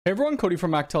Hey everyone, Cody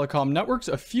from Mac Telecom Networks.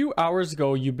 A few hours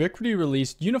ago, Ubiquiti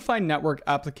released Unifi Network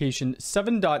Application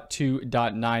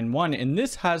 7.2.91, and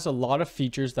this has a lot of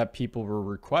features that people were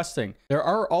requesting. There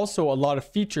are also a lot of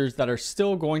features that are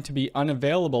still going to be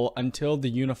unavailable until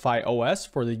the Unifi OS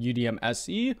for the UDM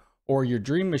SE or your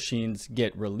dream machines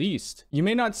get released. You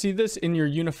may not see this in your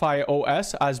Unifi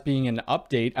OS as being an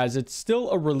update, as it's still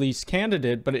a release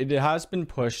candidate, but it has been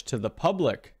pushed to the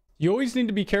public. You always need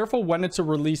to be careful when it's a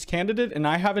release candidate, and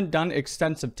I haven't done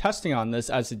extensive testing on this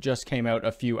as it just came out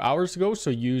a few hours ago, so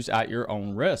use at your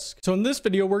own risk. So in this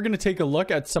video, we're going to take a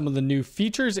look at some of the new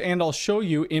features, and I'll show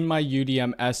you in my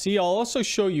UDM SE. I'll also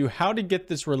show you how to get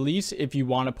this release if you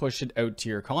want to push it out to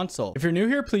your console. If you're new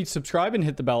here, please subscribe and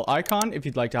hit the bell icon. If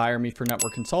you'd like to hire me for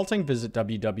network consulting, visit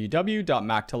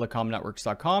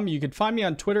www.mactelecomnetworks.com. You can find me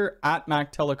on Twitter at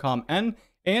MacTelecomN.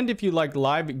 And if you like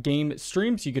live game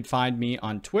streams, you could find me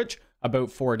on Twitch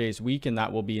about 4 days a week, and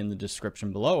that will be in the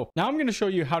description below. Now I'm going to show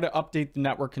you how to update the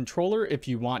network controller if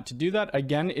you want to do that.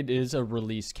 Again, it is a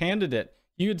release candidate.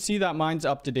 You would see that mine's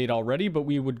up to date already, but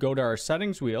we would go to our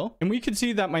settings wheel and we could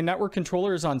see that my network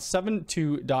controller is on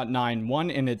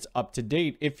 7.2.91 and it's up to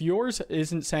date. If yours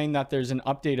isn't saying that there's an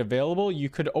update available, you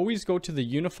could always go to the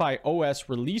Unifi OS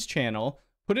release channel,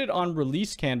 put it on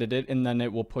release candidate, and then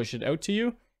it will push it out to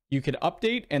you. You could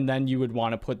update, and then you would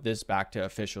want to put this back to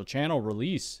official channel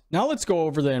release. Now let's go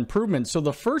over the improvements. So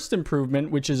the first improvement,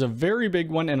 which is a very big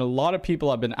one and a lot of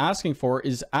people have been asking for,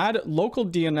 is add local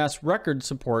DNS record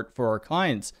support for our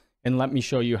clients. And let me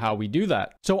show you how we do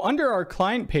that. So under our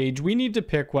client page, we need to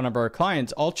pick one of our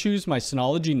clients. I'll choose my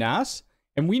Synology NAS,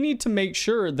 and we need to make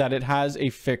sure that it has a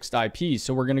fixed IP.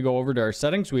 So we're going to go over to our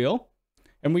settings wheel,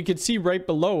 and we could see right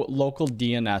below local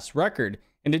DNS record.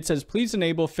 And it says, please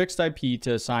enable fixed IP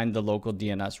to assign the local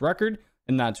DNS record.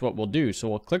 And that's what we'll do. So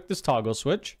we'll click this toggle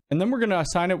switch, and then we're going to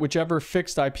assign it whichever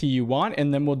fixed IP you want.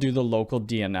 And then we'll do the local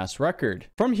DNS record.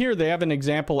 From here, they have an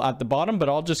example at the bottom, but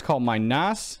I'll just call my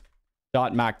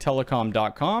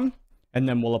nas.mactelecom.com, and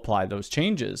then we'll apply those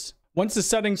changes. Once the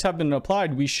settings have been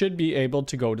applied, we should be able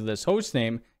to go to this host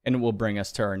name and it will bring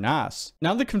us to our NAS.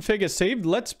 Now the config is saved.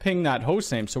 Let's ping that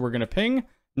host name. So we're going to ping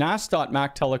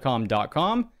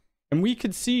nas.mactelecom.com. And we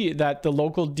could see that the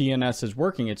local DNS is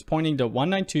working. It's pointing to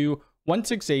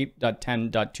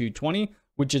 192.168.10.220,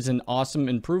 which is an awesome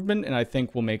improvement, and I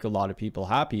think will make a lot of people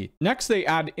happy. Next, they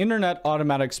add internet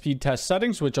automatic speed test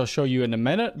settings, which I'll show you in a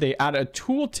minute. They add a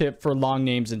tooltip for long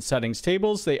names and settings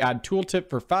tables. They add tooltip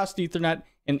for fast Ethernet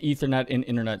and Ethernet and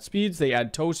internet speeds. They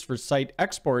add toast for site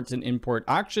exports and import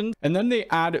actions. And then they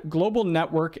add global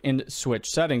network and switch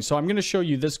settings. So I'm going to show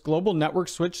you this global network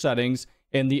switch settings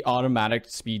and the automatic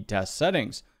speed test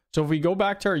settings. So if we go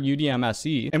back to our UDM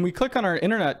SE and we click on our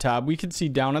internet tab, we can see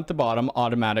down at the bottom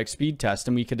automatic speed test,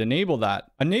 and we could enable that.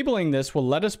 Enabling this will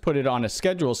let us put it on a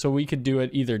schedule, so we could do it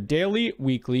either daily,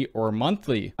 weekly, or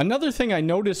monthly. Another thing I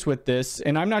noticed with this,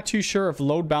 and I'm not too sure if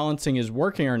load balancing is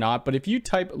working or not, but if you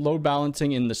type load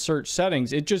balancing in the search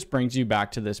settings, it just brings you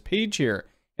back to this page here.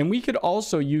 And we could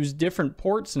also use different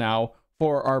ports now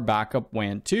for our backup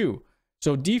WAN 2.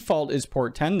 So default is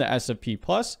port 10, the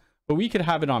SFP+, but we could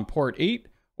have it on port 8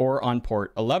 or on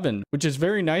port 11, which is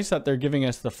very nice that they're giving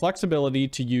us the flexibility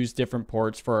to use different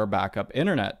ports for our backup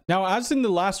internet. Now, as in the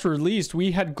last release,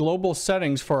 we had global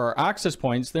settings for our access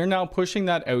points. They're now pushing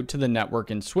that out to the network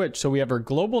and switch. So we have our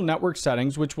global network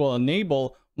settings, which will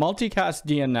enable multicast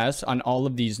DNS on all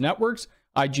of these networks,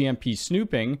 IGMP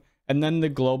snooping, and then the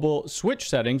global switch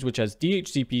settings, which has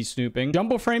DHCP snooping,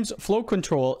 jumbo frames, flow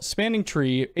control, spanning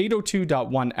tree,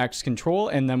 802.1x control,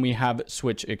 and then we have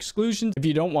switch exclusions if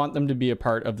you don't want them to be a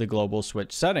part of the global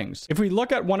switch settings. If we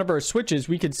look at one of our switches,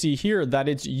 we could see here that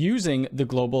it's using the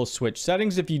global switch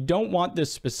settings. If you don't want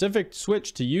this specific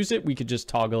switch to use it, we could just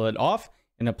toggle it off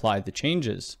and apply the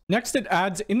changes. Next, it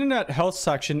adds internet health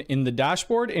section in the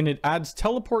dashboard, and it adds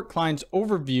teleport clients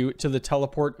overview to the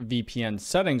teleport VPN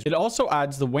settings. It also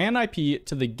adds the WAN IP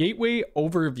to the gateway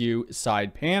overview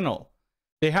side panel.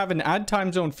 They have an add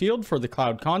time zone field for the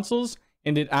cloud consoles,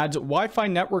 and it adds Wi-Fi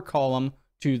network column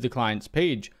to the client's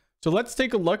page. So let's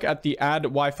take a look at the add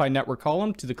Wi-Fi network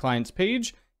column to the client's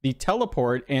page, the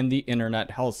teleport, and the internet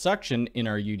health section in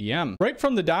our UDM. Right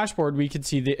from the dashboard, we can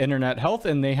see the internet health,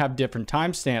 and they have different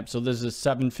timestamps. So this is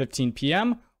 7:15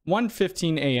 p.m.,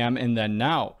 1:15 a.m., and then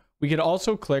now. We could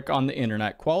also click on the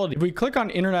internet quality. If we click on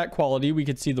internet quality, we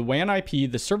could see the WAN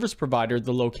IP, the service provider,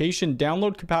 the location,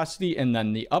 download capacity, and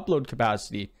then the upload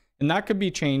capacity. And that could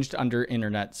be changed under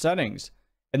internet settings.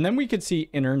 And then we could see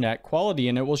internet quality,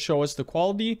 and it will show us the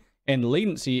quality and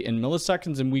latency in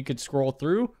milliseconds, and we could scroll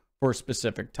through for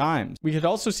specific times. We could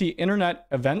also see internet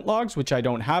event logs, which I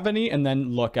don't have any, and then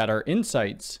look at our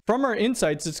insights. From our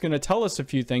insights, it's going to tell us a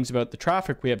few things about the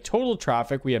traffic. We have total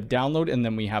traffic, we have download, and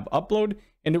then we have upload,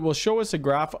 and it will show us a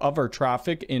graph of our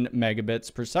traffic in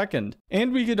megabits per second.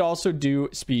 And we could also do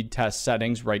speed test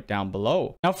settings right down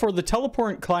below. Now for the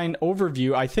teleport client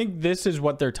overview, I think this is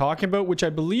what they're talking about, which I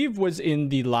believe was in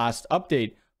the last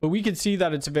update. But we could see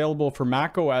that it's available for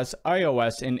macOS,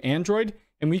 iOS, and Android.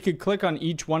 And we could click on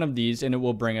each one of these and it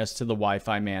will bring us to the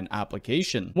Wi-Fi Man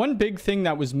application. One big thing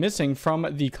that was missing from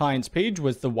the client's page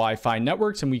was the Wi-Fi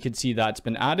networks, and we could see that's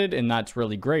been added, and that's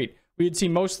really great. We would see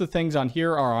most of the things on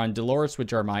here are on Dolores,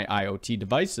 which are my IoT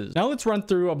devices. Now let's run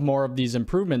through more of these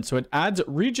improvements. So it adds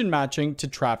region matching to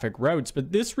traffic routes,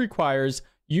 but this requires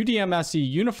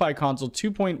UDMSE Unifi Console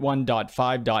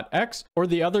 2.1.5.x or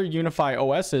the other Unifi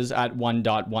OSs at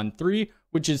 1.13,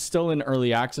 which is still in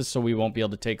early access, so we won't be able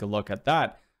to take a look at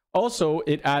that. Also,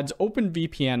 it adds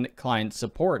OpenVPN client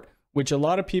support, which a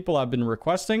lot of people have been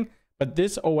requesting, but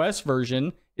this OS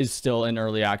version is still in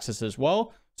early access as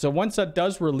well. So once that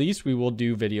does release, we will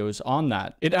do videos on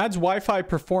that. It adds Wi-Fi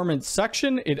performance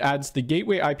section. It adds the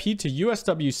gateway IP to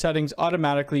USW settings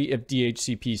automatically if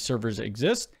DHCP servers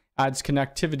exist, adds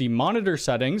connectivity monitor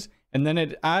settings, and then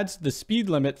it adds the speed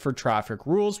limit for traffic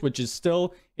rules, which is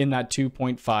still in that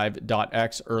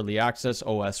 2.5.x early access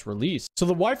OS release. So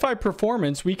the Wi-Fi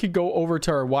performance, we could go over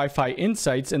to our Wi-Fi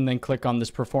insights and then click on this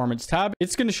performance tab.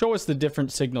 It's going to show us the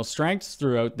different signal strengths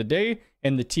throughout the day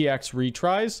and the TX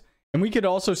retries. And we could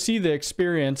also see the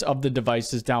experience of the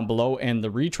devices down below and the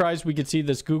retries. We could see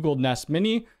this Google Nest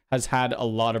Mini has had a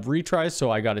lot of retries, so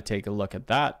I got to take a look at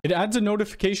that. It adds a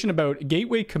notification about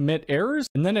gateway commit errors,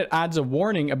 and then it adds a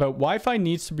warning about Wi-Fi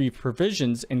needs to be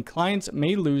provisioned and clients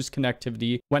may lose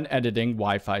connectivity when editing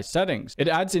Wi-Fi settings. It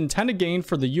adds antenna gain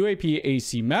for the UAP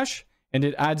AC mesh, and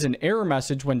it adds an error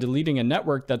message when deleting a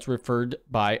network that's referred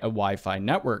by a Wi-Fi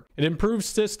network. It improves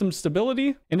system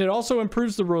stability, and it also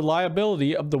improves the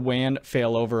reliability of the WAN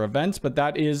failover events, but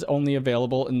that is only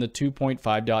available in the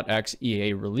 2.5.x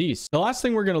EA release. The last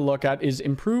thing we're going to look at is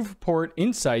improve port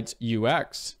insights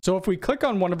UX. So if we click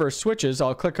on one of our switches,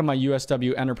 I'll click on my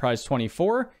USW Enterprise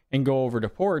 24 and go over to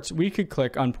ports, we could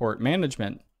click on port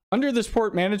management. Under this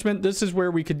port management, this is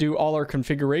where we could do all our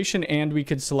configuration, and we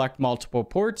could select multiple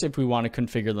ports if we want to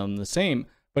configure them the same.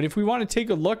 But if we want to take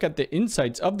a look at the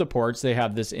insights of the ports, they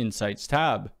have this insights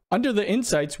tab. Under the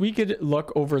insights, we could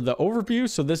look over the overview.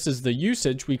 So this is the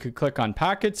usage. We could click on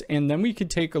packets, and then we could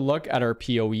take a look at our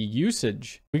PoE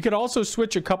usage. We could also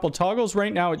switch a couple toggles.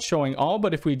 Right now it's showing all,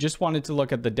 but if we just wanted to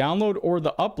look at the download or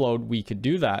the upload, we could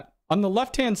do that. On the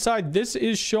left-hand side, this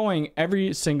is showing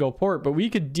every single port, but we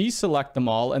could deselect them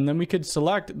all, and then we could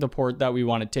select the port that we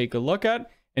want to take a look at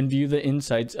and view the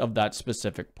insights of that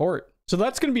specific port. So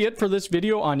that's going to be it for this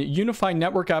video on Unifi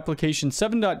Network Application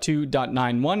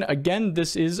 7.2.91. Again,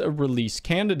 this is a release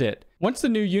candidate. Once the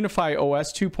new Unifi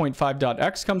OS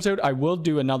 2.5.x comes out, I will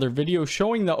do another video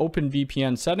showing the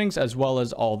OpenVPN settings as well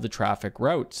as all the traffic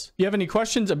routes. If you have any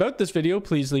questions about this video,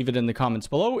 please leave it in the comments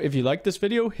below. If you like this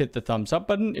video, hit the thumbs up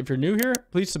button. If you're new here,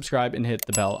 please subscribe and hit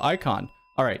the bell icon.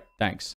 All right, thanks.